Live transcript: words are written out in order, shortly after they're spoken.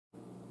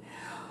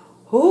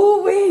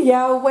Who-wee,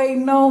 y'all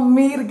waiting on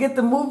me to get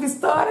the movie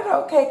started?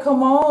 Okay,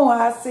 come on.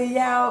 I see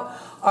y'all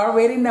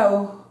already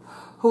know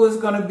who is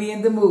going to be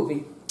in the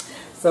movie.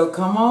 So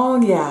come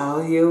on,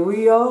 y'all. Here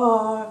we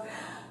are.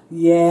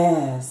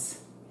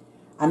 Yes.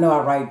 I know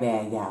I write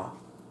bad, y'all.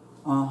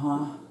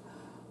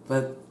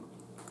 But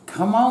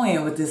come on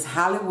in with this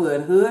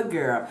Hollywood hood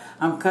girl.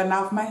 I'm cutting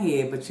off my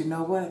head, but you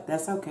know what?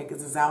 That's okay,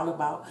 because it's all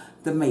about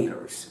the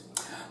maters.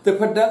 The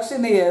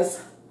production is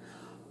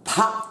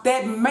Pop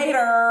That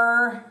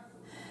Mater.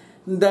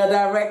 The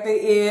director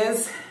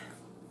is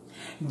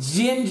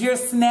Ginger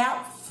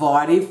Snap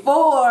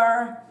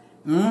 44.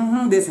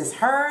 This is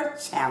her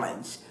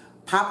challenge.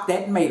 Pop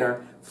that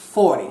mater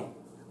 40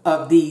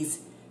 of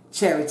these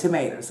cherry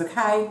tomatoes,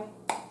 okay?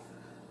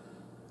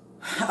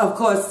 Of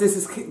course, this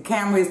is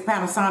camera is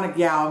Panasonic,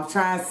 y'all. I'm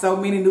trying so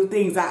many new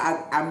things.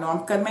 I know I'm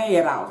cutting my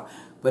head off,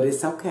 but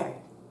it's okay.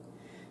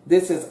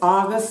 This is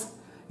August.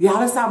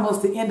 Y'all, it's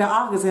almost the end of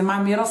August, and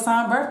my middle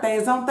son's birthday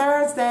is on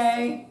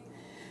Thursday.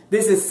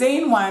 This is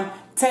scene 1,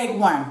 take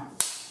 1.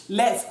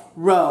 Let's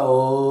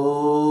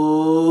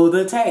roll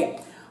the tape.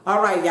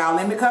 All right, y'all,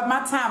 let me cut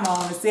my time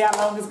on and see how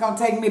long it's going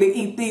to take me to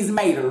eat these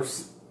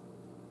maters.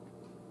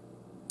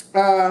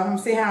 Let me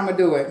see how I'm going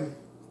to do it.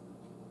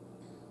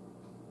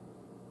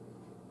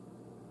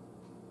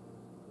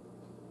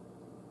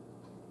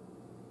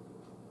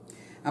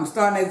 I'm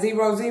starting at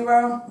 0,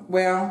 0.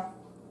 Well,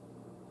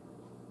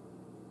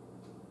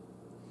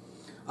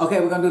 okay,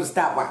 we're going to do the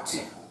stopwatch.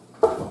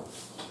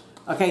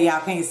 Okay, y'all,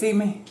 can you see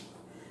me?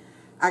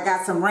 I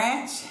got some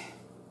ranch.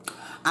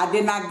 I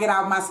did not get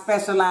out my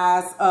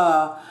specialized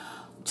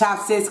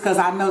chopsticks because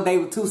I know they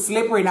were too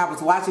slippery and I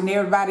was watching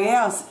everybody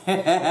else.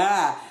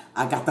 I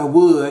got the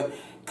wood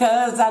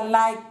because I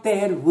like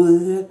that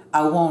wood.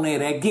 I want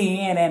it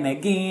again and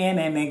again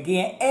and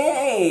again.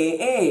 Hey,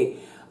 hey.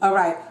 All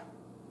right.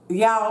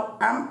 Y'all,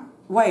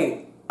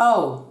 wait.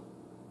 Oh.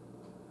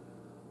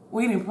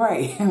 We didn't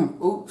pray.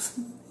 Oops.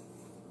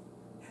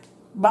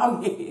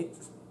 Bow your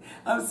heads.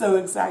 I'm so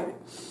excited.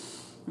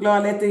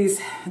 Lord, let this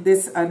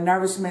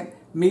nourishment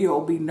meal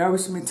be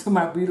nourishment to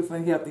my beautiful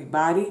and healthy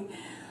body.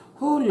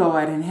 Oh,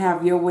 Lord, and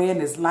have your way in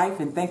this life.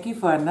 And thank you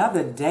for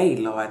another day,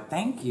 Lord.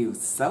 Thank you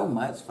so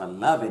much for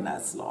loving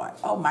us, Lord.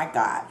 Oh, my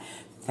God.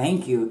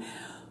 Thank you.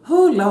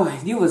 Oh,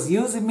 Lord, you was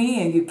using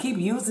me and you keep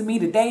using me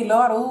today,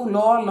 Lord. Oh,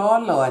 Lord,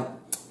 Lord, Lord.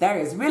 There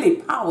is really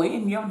power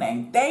in your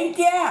name. Thank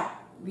you.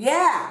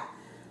 Yeah.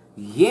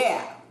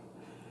 Yeah.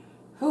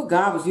 Oh,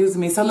 God was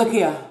using me. So look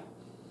here.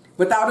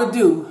 Without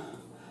ado,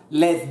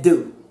 let's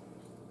do.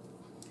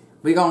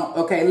 We're going to,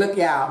 okay, look,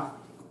 y'all.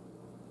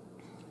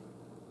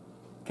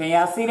 Can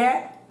y'all see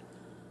that?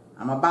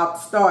 I'm about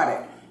to start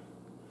it.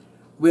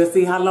 We'll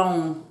see how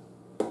long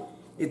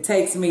it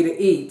takes me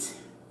to eat.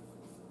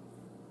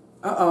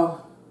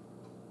 Uh-oh.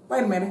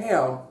 Wait a minute,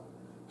 hell.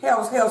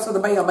 Hell's to the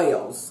bell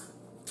bells.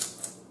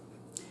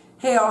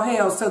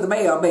 Hell's to the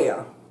bell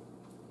bell.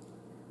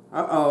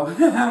 Uh-oh.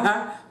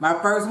 My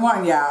first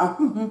one, y'all.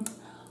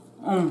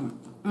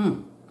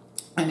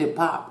 And it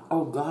popped.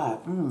 Oh, God.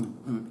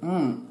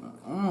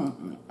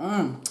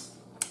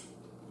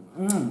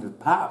 It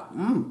popped.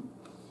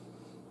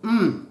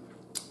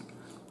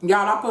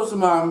 Y'all, I put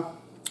some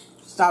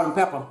salt and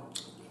pepper.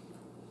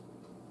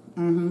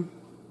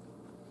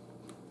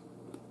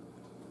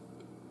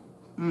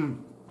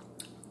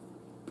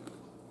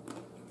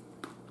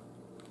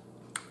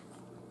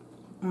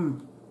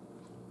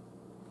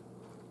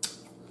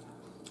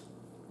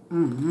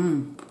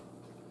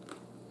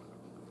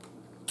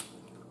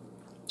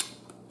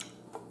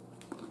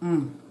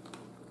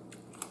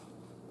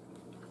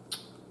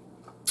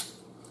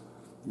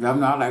 Y'all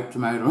know I like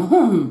tomato.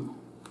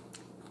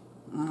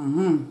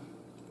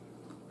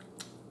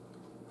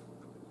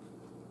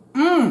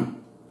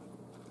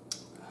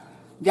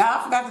 Y'all,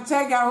 I forgot to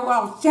tell y'all who I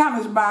was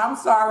challenged by. I'm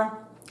sorry.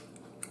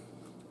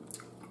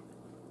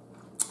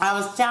 I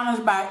was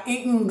challenged by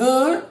Eating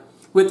Good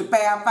with the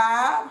Fab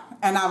 5.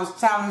 And I was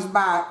challenged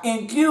by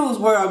In Q's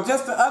World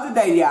just the other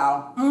day,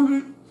 y'all.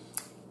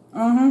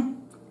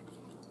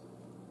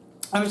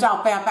 Let me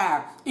y'all Fab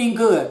 5. Eating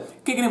Good.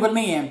 Kicking It with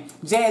Lynn.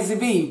 Jazzy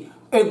V.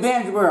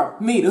 Adventure Girl.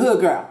 Me, the Hood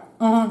Girl.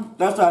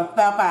 That's a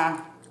Fab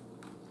 5.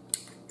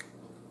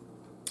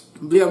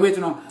 The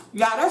original.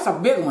 Y'all, that's a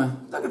big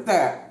one. Look at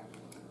that.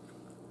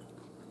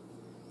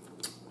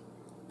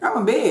 That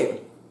one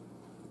big.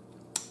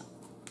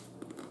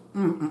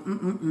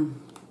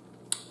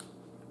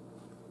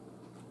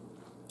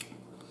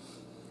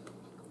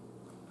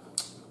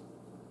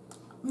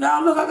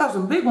 Now look, I got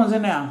some big ones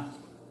in there.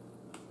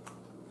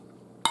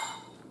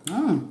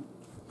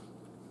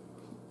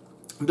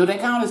 Do they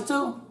count as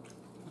 2?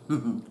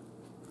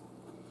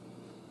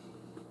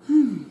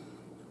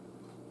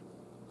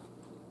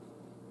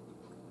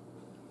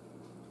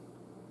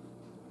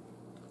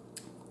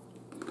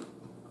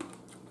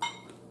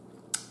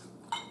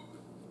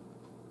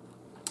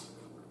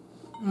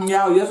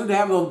 Y'all, yesterday I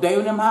had a little day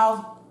in them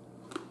house.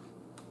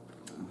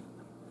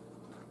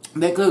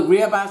 They cooked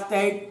ribeye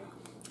steak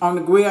on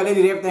the grill. They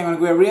did everything on the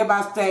grill.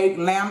 Ribeye steak,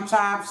 lamb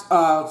chops,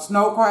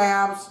 snow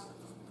crabs,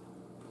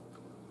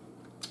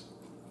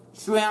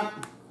 shrimp,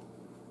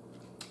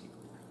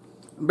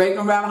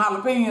 bacon wrapped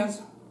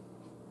jalapenos.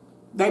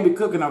 They be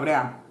cooking over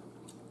there.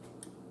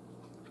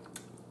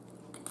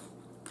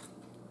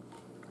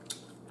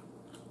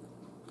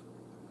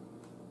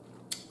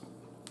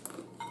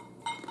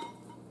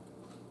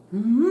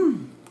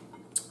 Mmm.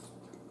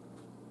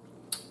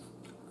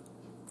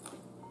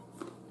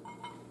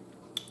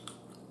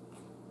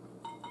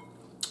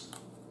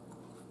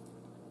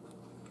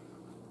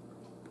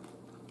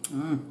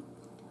 Mmm.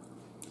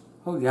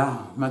 Oh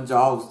yeah, my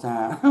jaw's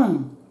tired. I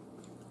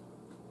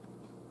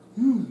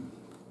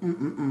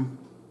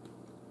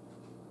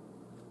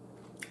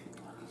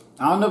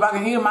don't know if I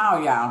can eat them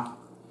all, y'all.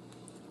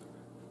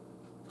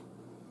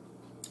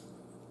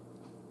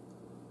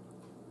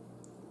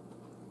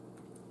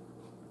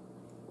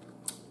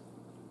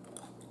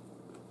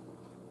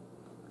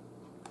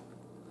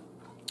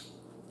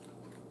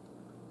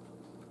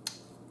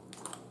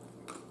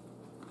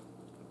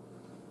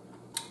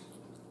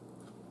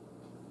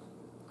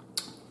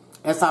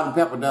 That salt and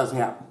pepper does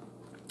help.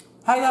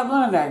 How y'all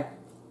doing today?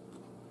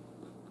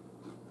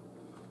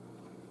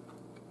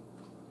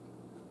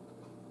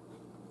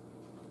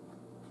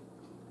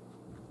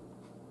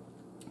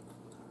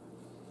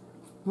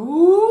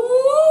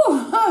 Ooh!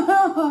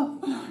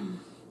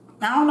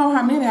 I don't know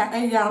how many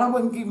I ate, y'all. I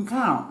wouldn't even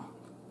count.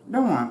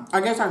 Don't want.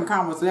 I guess I can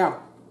count myself.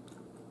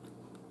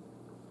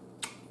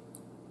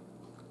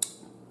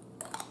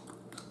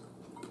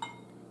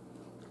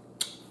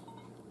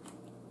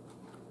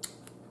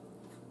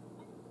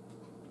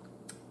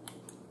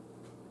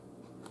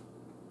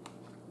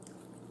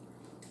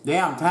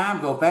 Damn,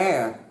 time go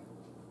fast.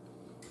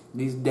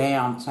 These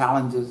damn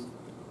challenges.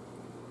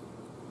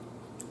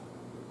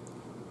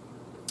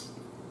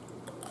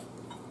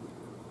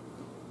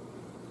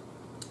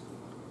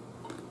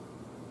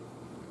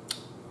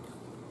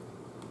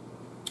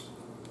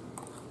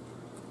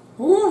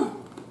 Ooh.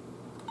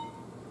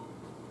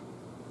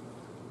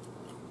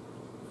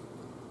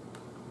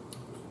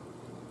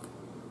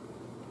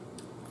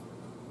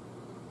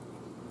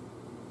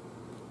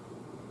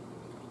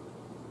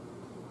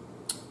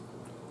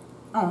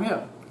 Oh,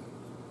 yeah.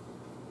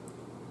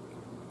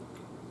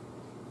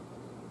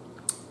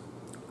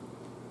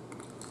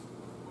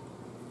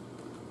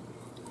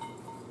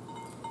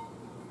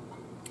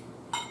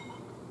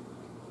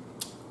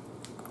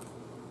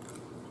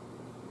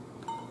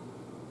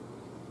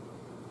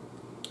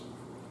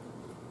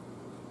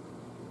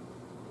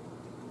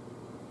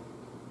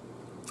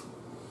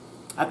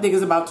 I think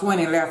it's about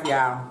 20 left,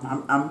 y'all.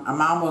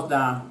 I'm almost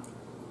done.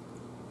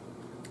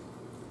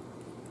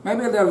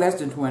 Maybe a little less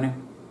than 20.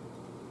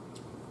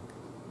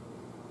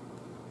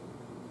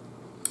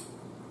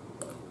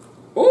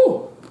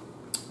 Ooh!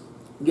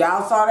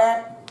 Y'all saw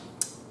that?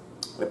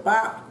 It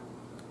popped.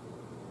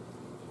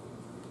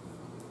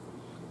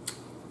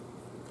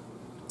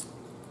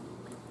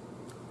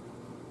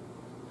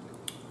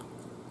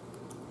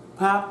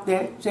 Pop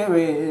that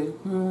cherry.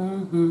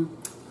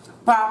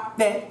 Pop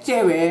that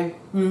cherry.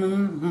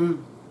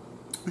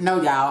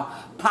 No, y'all.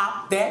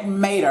 Pop that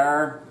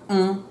mater.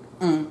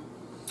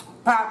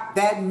 Pop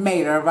that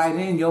mater right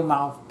in your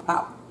mouth.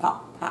 Pop,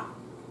 pop, pop.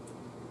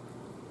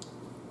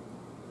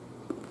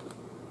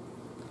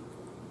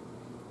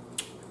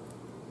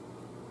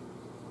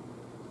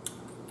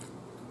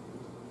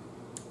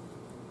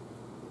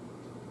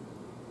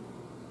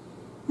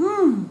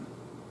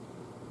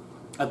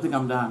 I think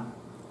I'm done.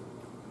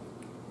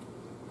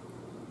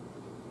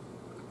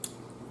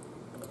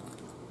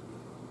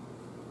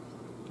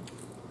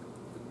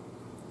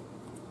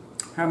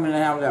 How many I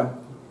have left?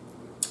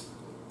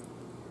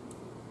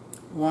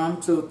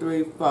 1, 2,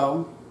 3,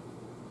 4,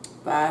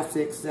 5,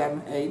 6,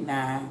 7, 8,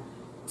 9,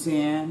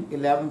 10,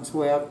 11,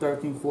 12,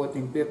 13,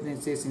 14,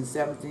 15, 16,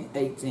 17,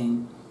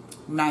 18,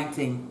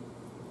 19.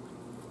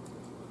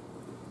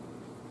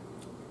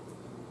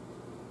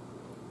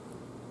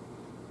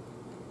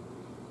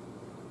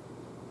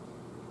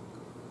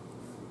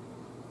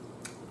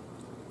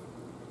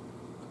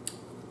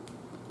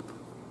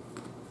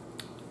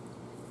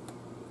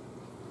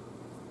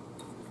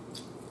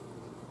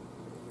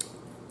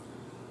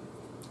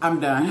 I'm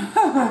done.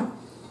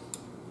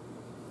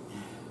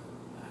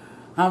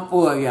 I'm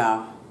full,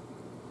 y'all.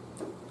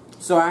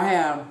 So I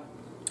have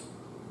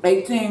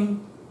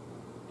 18.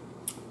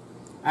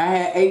 I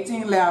had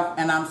 18 left,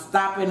 and I'm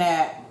stopping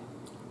at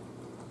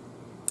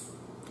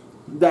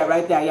that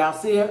right there. Y'all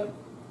see it?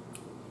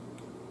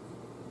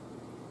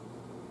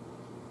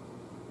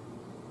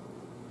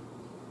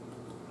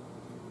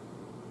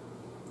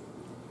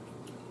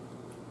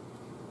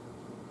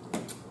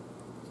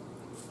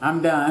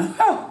 I'm done.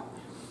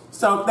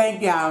 So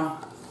thank y'all.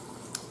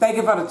 Thank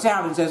you for the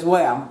challenge as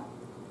well.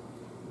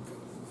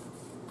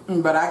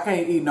 But I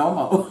can't eat no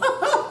more.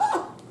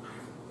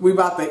 We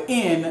about to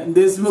end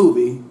this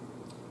movie.